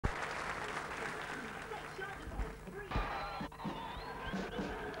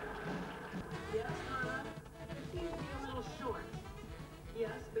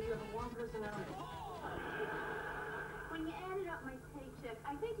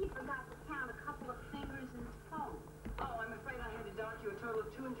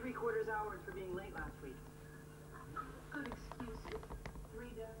3/4 hours for being late last week. Good excuse. 3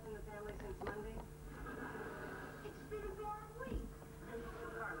 deaths in the family since Monday. It's been a bad week.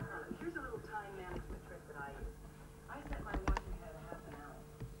 Carla, here's a little time management trick that I use. I set my washing head a half an hour.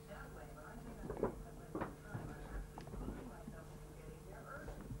 That way, when I think I'm going to have less time, I have to be keeping myself from getting there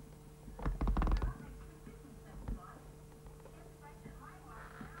early.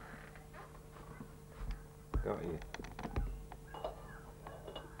 Got you.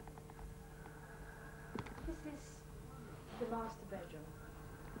 This is the master bedroom.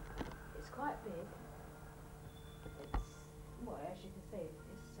 It's quite big. It's, well, as you can see,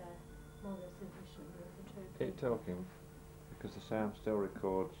 it's more than sufficient room for 2 people. Keep talking, because the sound still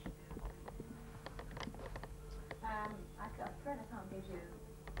records. I'm afraid I can't give you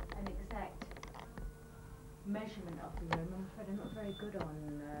an exact measurement of the room. I'm afraid I'm not very good on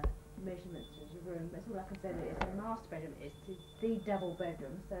measurements of the room. That's all I can say. That it's the master bedroom. It's the double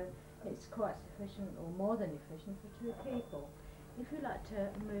bedroom, so it's quite sufficient, or more than efficient, for 2 people. If you like to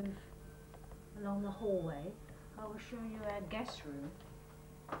move along the hallway, I will show you our guest room,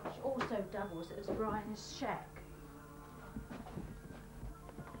 which also doubles as Brian's shack.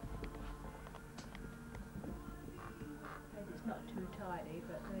 Maybe it's not too tidy,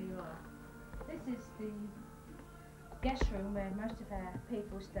 but there you are. This is the guest room where most of our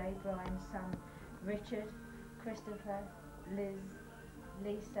people stay. Brian's son Richard, Christopher, Liz,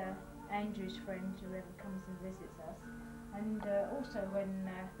 Lisa, Andrew's friend, whoever comes and visits us. And also when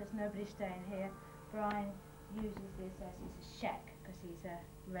there's nobody staying here, Brian uses this as his shack because he's a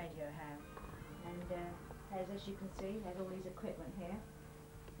radio ham. And as you can see, has all his equipment here.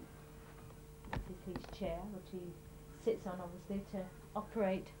 This is his chair, which he sits on obviously to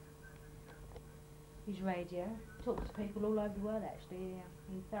operate his radio. Talks to people all over the world actually.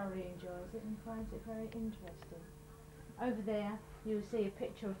 He thoroughly enjoys it and finds it very interesting. Over there you'll see a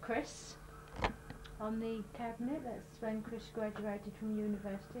picture of Chris on the cabinet. That's when Chris graduated from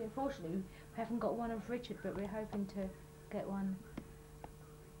university. Unfortunately we haven't got one of Richard, but we're hoping to get one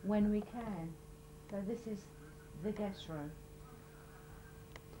when we can. So this is the guest room.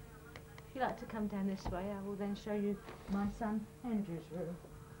 If you like to come down this way, I will then show you my son Andrew's room.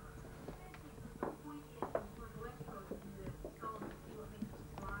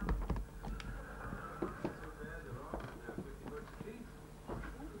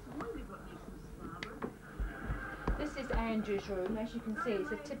 This is Andrew's room. As you can see,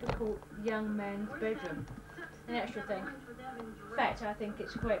 it's a typical young man's bedroom. An extra thing. In fact, I think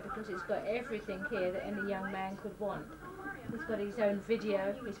it's great because it's got everything here that any young man could want. He's got his own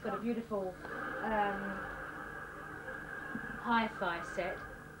video. He's got a beautiful hi-fi set,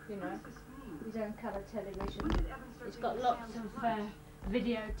 you know, his own colour television. He's got lots of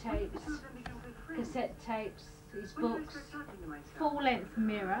videotapes, cassette tapes, his books, full-length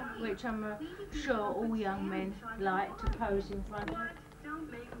mirror, which I'm sure all young men like to pose in front of.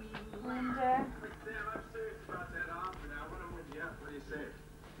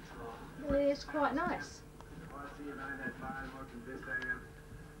 And it's quite nice.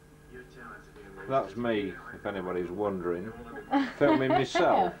 That's me, if anybody's wondering. Filming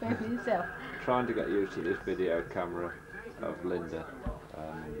myself. Filming yourself. Trying to get used to this video camera of Linda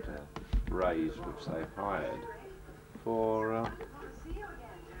and Ray's, which they've hired for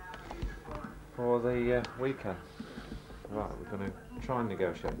the weekend. Right, we're going to try and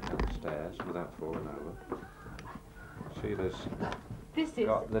negotiate downstairs without falling over. Sheila's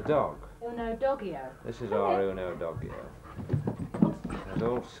got the dog. Uno Doggio. This is our Uno Doggio. It's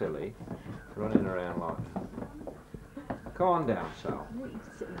all silly, running around like that. Come on down, Sal.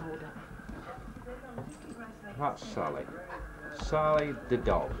 Sit and hold up. That's Sally. Sally the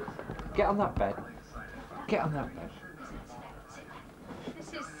dog. Get on that bed. Get on that bed.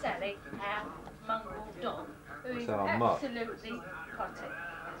 This is Sally, our mongrel dog, who is mutt. absolutely potty.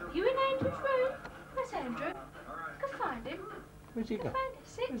 You in Andrew's room? Where's Andrew? Go find him. Where's he gone?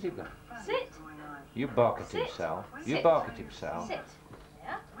 Sit. Where's he gone? Sit. You bark at him, Sit. Sal. You Sit. bark at him, Sal. Sit.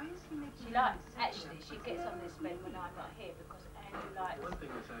 Yeah. She likes. Actually, she gets on this bed when I'm not here because Andrew likes her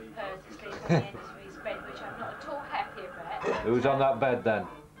to sleep on the end of his bed, which I'm not at all happy about. Who's on that bed then?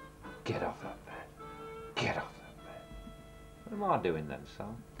 Get off that bed. Get off that bed. What am I doing then,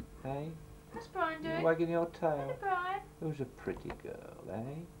 Sal? Hey? What's Brian doing? You wagging your tail? Hey, Brian. Who's a pretty girl,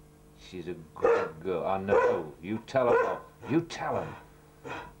 eh? She's a good girl. I know. You tell her what. You tell her.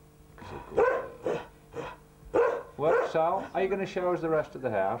 She's a good girl. Well, Sal, are you going to show us the rest of the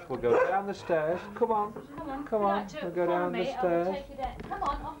house? We'll go down the stairs. Come on. Come on. Come on. We'll go down the stairs. I will take you down. Come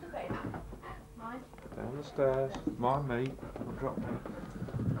on, off the bed. Mine. Down the stairs. Mind me. Don't drop me.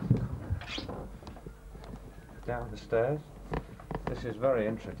 Down the stairs. This is very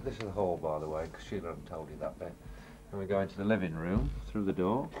interesting. This is the hall, by the way, because Sheila hasn't told you that bit. And we go into the living room through the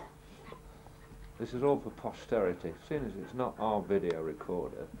door. This is all for posterity. Seeing as it's not our video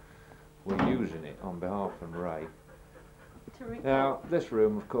recorder, we're using it on behalf of Ray. Now, this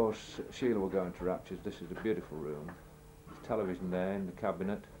room, of course, Sheila will go into raptures. This is a beautiful room. There's television there in the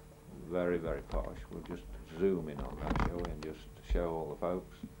cabinet. Very, very posh. We'll just zoom in on that, shall we, and just show all the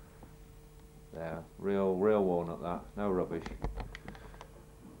folks. There, real walnut, that, no rubbish.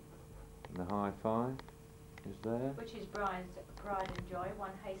 And the hi-fi is there. Which is Brian's pride and joy,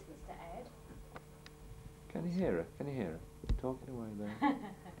 one hastens to add. Can you hear her? Can you hear her? Talking away there.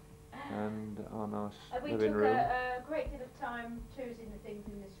 And our nice We living took room. a great deal of time choosing the things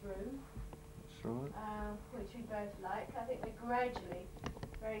in this room. That's right. Which we both like. I think we're gradually,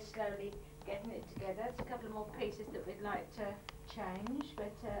 very slowly getting it together. There's a couple of more pieces that we'd like to change,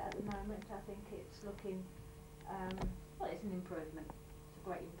 but at the moment I think it's looking, well, it's an improvement. It's a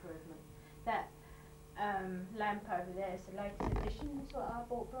great improvement. That lamp over there is the latest edition. That's what I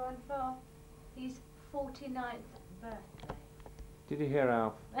bought Brian for his 49th birthday. Did you hear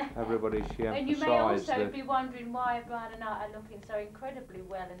how everybody she emphasised And you may also be wondering why Brian and I are looking so incredibly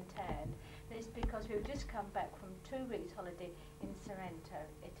well and tanned. It's because we've just come back from 2 weeks holiday in Sorrento,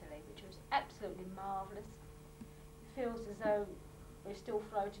 Italy, which was absolutely marvellous. It feels as though we're still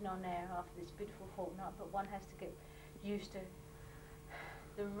floating on air after this beautiful fortnight, but one has to get used to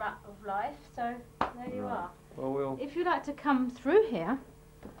the rut of life, so there you are. Well, if you'd like to come through here,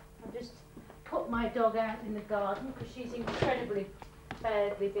 I'll just put my dog out in the garden because she's incredibly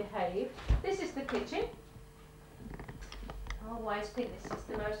badly behaved. This is the kitchen. I always think this is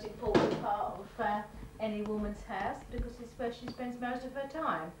the most important part of any woman's house because it's where she spends most of her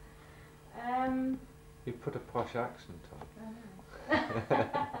time. you put a posh accent on.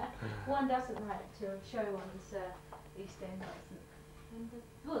 One doesn't like to show one's East End accent.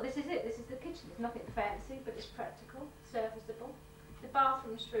 Well, this is it. This is the kitchen. It's nothing fancy, but it's practical, serviceable. The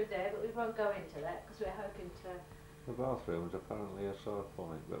bathroom's through there, but we won't go into that because we're hoping to... The bathroom's apparently a sore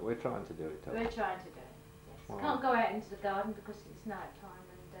point, but we're trying to do it. We're trying to do it, yes. Wow. Can't go out into the garden because it's night time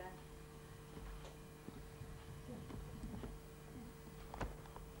and...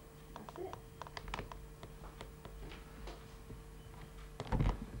 that's it.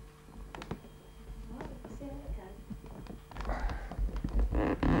 Well, let's see how it goes.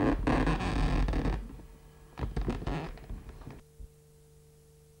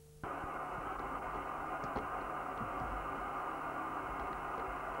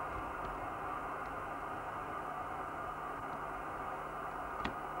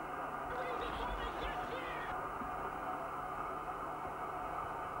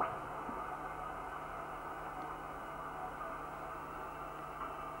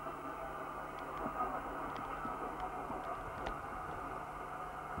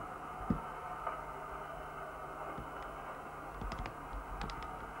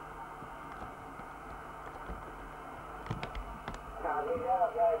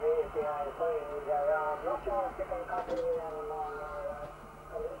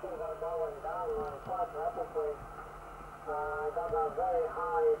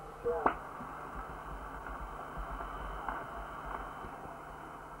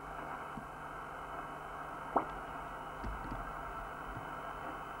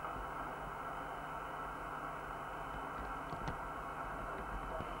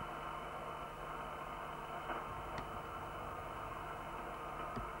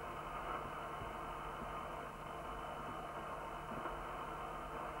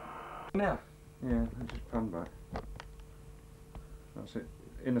 Now? Yeah, I just pan back. That's it.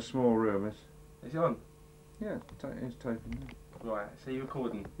 In a small room, Is it on? yeah, it's taping. Right, so you're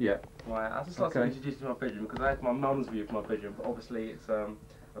recording? Yeah. Right, I'd just like to introduce you to my bedroom because I had my mum's view of my bedroom, but obviously it's a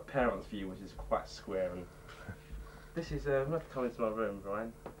parent's view which is quite square. And this is, I'm going to come into my room,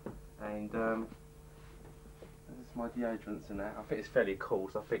 Brian, and this is my deodorants and that. I think it's fairly cool,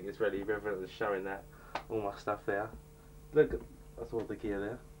 so I think it's really relevant showing that, all my stuff there. Look, that's all the gear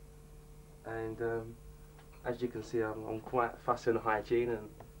there. And as you can see, I'm quite fussy on hygiene and,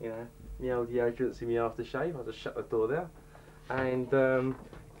 you know, my old deodorants in my aftershave. I'll just shut the door there. And I'll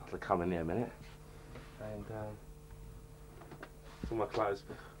come in here a minute. And all my clothes,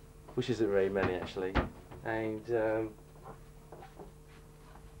 which isn't very many actually. And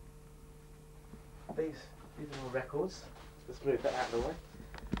these are my records. Let's move that out of the way.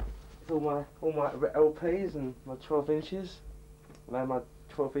 It's all my LPs and my 12 inches. And my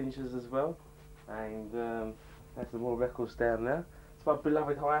 12 inches as well, and there's some more records down there. It's my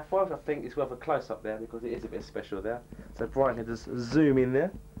beloved hi-fi. I think it's worth a close-up there because it is a bit special there. So Brian can just zoom in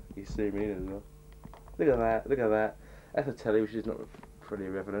there. He's zooming in as well. Look at that, look at that. That's a telly, which is not pretty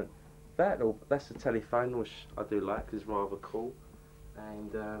irrelevant. That's a telephone, which I do like, 'cause it's rather cool.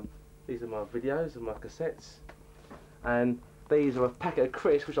 And these are my videos and my cassettes. And these are a packet of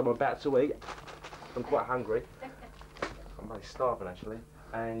crisps, which I'm about to eat. I'm quite hungry. I'm really starving actually.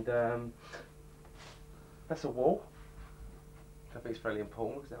 And that's a wall. I think it's fairly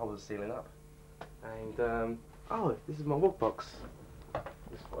important because it holds the ceiling up. And oh, this is my walkbox.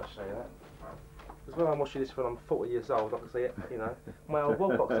 Just thought I'd show you that. Because when I'm watching this when I'm 40 years old, I can see it, you know, my old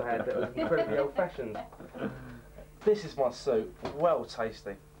walkbox I had that was incredibly old-fashioned. This is my suit, well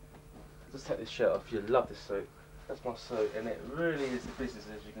tasty. Just take this shirt off, you'll love this suit. That's my suit, and it really is the business,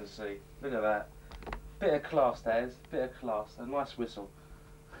 as you can see. Look at that. Bit of class, Daz, bit of class, a nice whistle.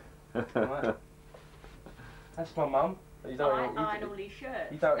 Right. That's my mum. You don't I iron all these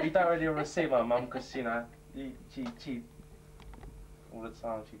shirts. You don't really want to see my mum because, you know, she all the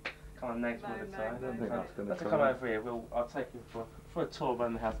time, she kind of nags me all the time. I don't think that's going to come over here, I'll take you for a tour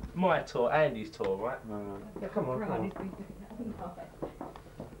around the house. My tour, Andy's tour, right? Yeah, come on, come on.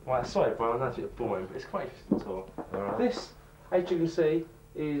 Right, sorry Brian, that's a bit boring, but it's quite an interesting tour. Right. This, as you can see,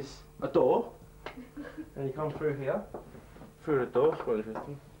 is a door. And you come through here, through the door, it's quite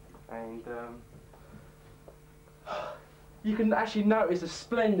interesting. And you can actually notice the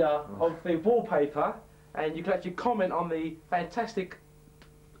splendour of the wallpaper, and you can actually comment on the fantastic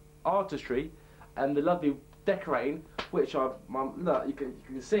artistry and the lovely decorating, which look, you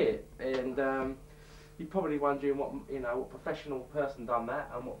can see it, and you're probably wondering what professional person done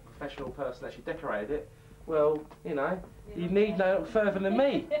that and what professional person actually decorated it. Well, you know, you need no further than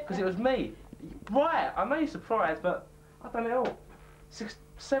me, because it was me. Right, I know you're surprised, but I've done it all.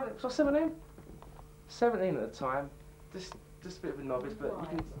 17? 17 at the time. Just a bit of a novice, but you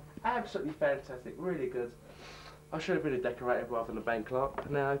can, absolutely fantastic, really good. I should have been a decorator rather than a bank clerk.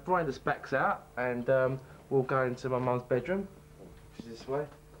 Now, Brian just backs out, and we'll go into my mum's bedroom, which is this way.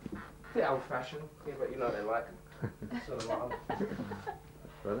 A bit old-fashioned, yeah, but you know they like. Sort of like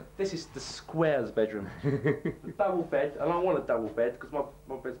really? This is the squares bedroom. The double bed, and I want a double bed because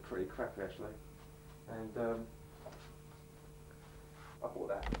my bed's pretty crappy actually. And I bought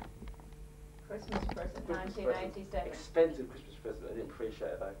that. Christmas present, 1986. Expensive Christmas present, I didn't appreciate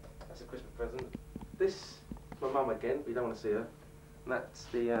it though. That's a Christmas present. This is my mum again, but you don't want to see her. And that's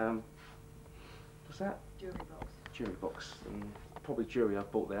the, what's that? Jewellery box. Jewellery box, and probably jewellery I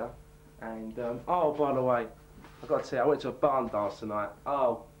bought there. And, oh, by the way, I've got to tell you, I went to a barn dance tonight.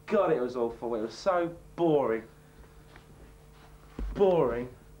 Oh, God, it was awful. It was so boring. Boring.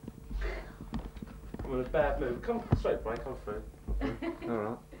 I'm in a bad mood. Come straight, Brian, come through.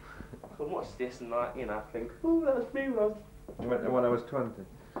 Alright. I can watch this and, like, you know, think, oh, that was me When I was 20.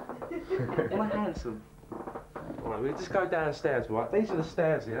 Am I handsome? Alright, we'll just go downstairs, right? These are the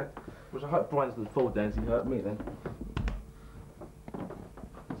stairs here, which I hope Brian doesn't fall down, so he hurt me then.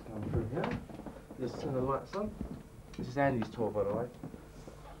 Let's go through here. Just turn the lights on. This is Andy's tour, by the way.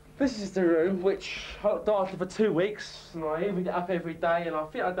 This is the room which I looked after for 2 weeks, and I even get up every day, and I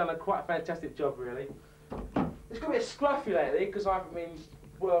think I've done a quite fantastic job, really. It's got a bit scruffy lately because I haven't been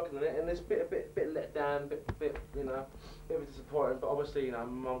working on it, and it's a bit let down, bit you know, a bit disappointing. But obviously, you know,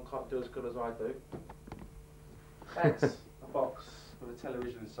 Mum can't do as good as I do. That's a box with a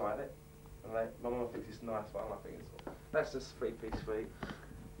television inside it. And my mum thinks it's nice, but I think it's. That's just 3-piece suite.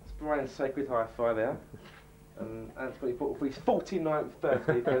 It's Brian's sacred hi-fi there. And that's what he bought for his 49th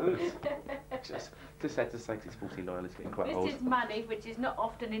birthday present. Just had to say it's 49, it's getting quite old. This is money which is not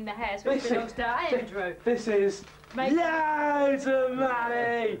often in the house, which belongs to Andrew. This is loads of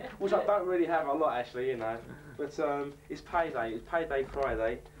money! Which I don't really have a lot actually, you know. But it's payday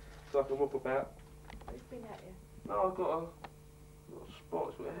Friday, so I can walk about. Who's been at you? No, I've got a little spot,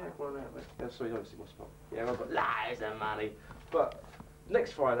 it's got a hair growing out there. Yeah, sorry, you don't see my spot. Yeah, I've got loads of money. But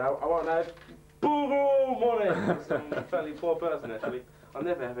next Friday, I won't have money. I'm a fairly poor person actually. I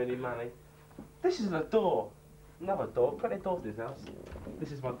never have any money. This is a door. Another door. Plenty of doors in this house.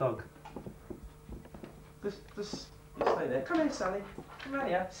 This is my dog. Just you stay there. Come here, Sally. Come around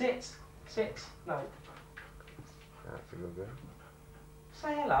here. Sit. No. That's a good girl.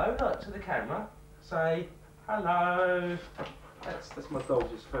 Say hello, look, to the camera. Say hello. That's my dog,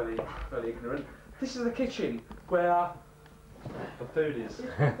 just fairly ignorant. This is the kitchen where the food is.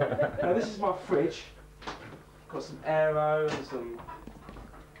 Now this is my fridge. Got some Aero and some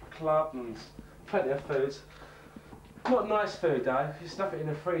club and plenty of food. Not nice food though. You stuff it in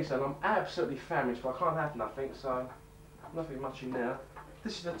the freezer and I'm absolutely famished, but I can't have nothing, so nothing much in there.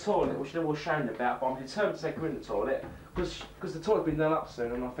 This is the toilet, which they're all shown about, but I'm determined to take her in the toilet because the toilet's been done up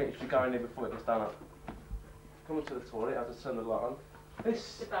soon, and I think it should go in there before it gets done up. Come into the toilet. I'll just turn the light on.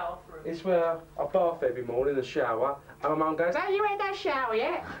 This The bathroom. is where I bath every morning, the shower, and my mum goes, "Oh, you had that shower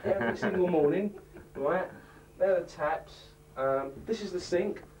yet?" Every single morning, right? There are the taps. This is the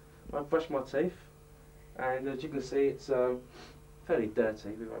sink. I brush my teeth, and as you can see, it's fairly dirty.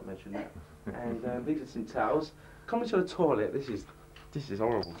 We won't mention that. And these are some towels. Coming to the toilet. This is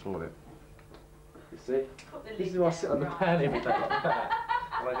horrible toilet. You see? This is where I sit on the pan every day like that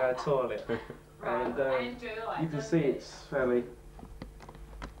when I go to the toilet. And you can see it's fairly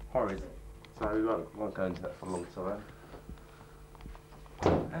horrid. So we won't go into that for a long time.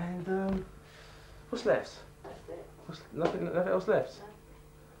 And what's left? Nothing else left?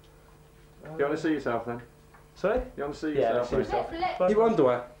 You want to see yourself then? Sorry? You want to see Yeah, yourself? let's see please? yourself. Your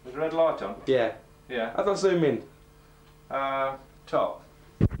underwear? There's a red light on. Yeah. Yeah. How do I zoom in? Top.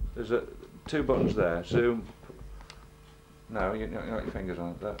 There's two buttons there. Zoom. No, you got your fingers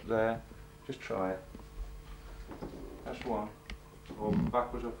on it. There. Just try it. That's one. Or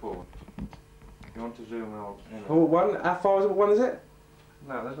backwards or forward. You want to zoom out? Oh, one? How far is it? What one is it?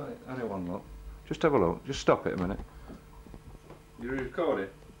 No, there's only one look. Just have a look. Just stop it a minute. You're recording?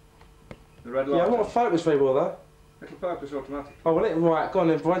 The red light. Yeah, I want to focus very well though. It'll focus automatically. Oh, well, right, go on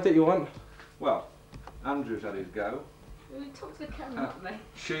then, Brian, do what you want. Well, Andrew's had his go. Talk to the camera, not me.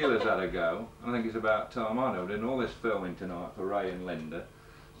 Sheila's had a go. I think it's about time I know. We're doing all this filming tonight for Ray and Linda.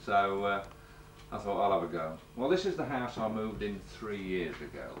 So I thought I'll have a go. Well, this is the house I moved in 3 years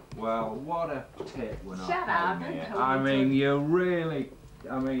ago. Well, what a tip when Shut I up, came here. don't I tell me mean, to. you really...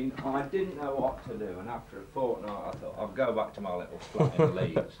 I mean, I didn't know what to do, and after a fortnight I thought, I'll go back to my little flat in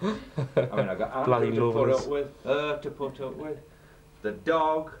Leeds. I mean, I got Bloody Andrew to put lovers. up with, her to put up with, the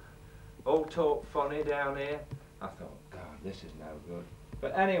dog, all talk funny down here. I thought, God, this is no good.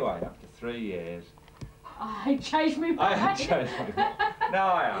 But anyway, after 3 years... I changed my mind. I have changed my mind. No,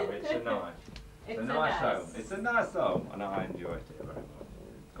 I have. It's a nice. It's a nice home. It's a nice home, and I enjoyed it very much.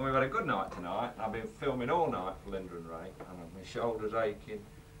 And we've had a good night tonight. I've been filming all night for Linda and Ray, and my shoulder's aching.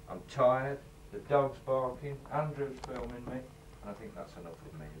 I'm tired. The dog's barking. Andrew's filming me, and I think that's enough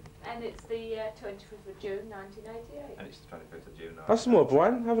of me. And it's the 25th of June, 1988. And it's the 25th of June. That's more,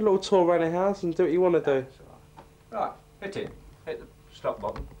 Brian. Have a little tour around the house and do what you want to do. That's all right. Right, hit it. Hit the stop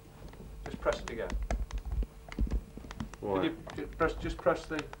button. Just press it again. Right. Just press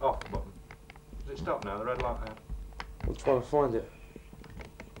the off button. Does it stop now? The red light now. I'm trying to find it.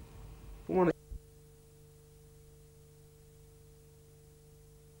 Come on.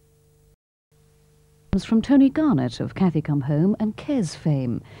 From Tony Garnett of Cathy Come Home and Kes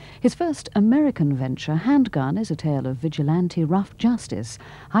fame. His first American venture, Handgun, is a tale of vigilante rough justice,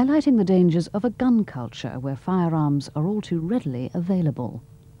 highlighting the dangers of a gun culture where firearms are all too readily available.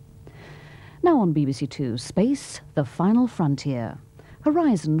 Now on BBC Two, Space, the Final Frontier.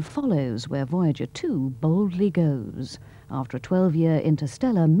 Horizon follows where Voyager 2 boldly goes. After a 12-year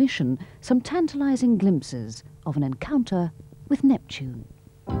interstellar mission, some tantalising glimpses of an encounter with Neptune.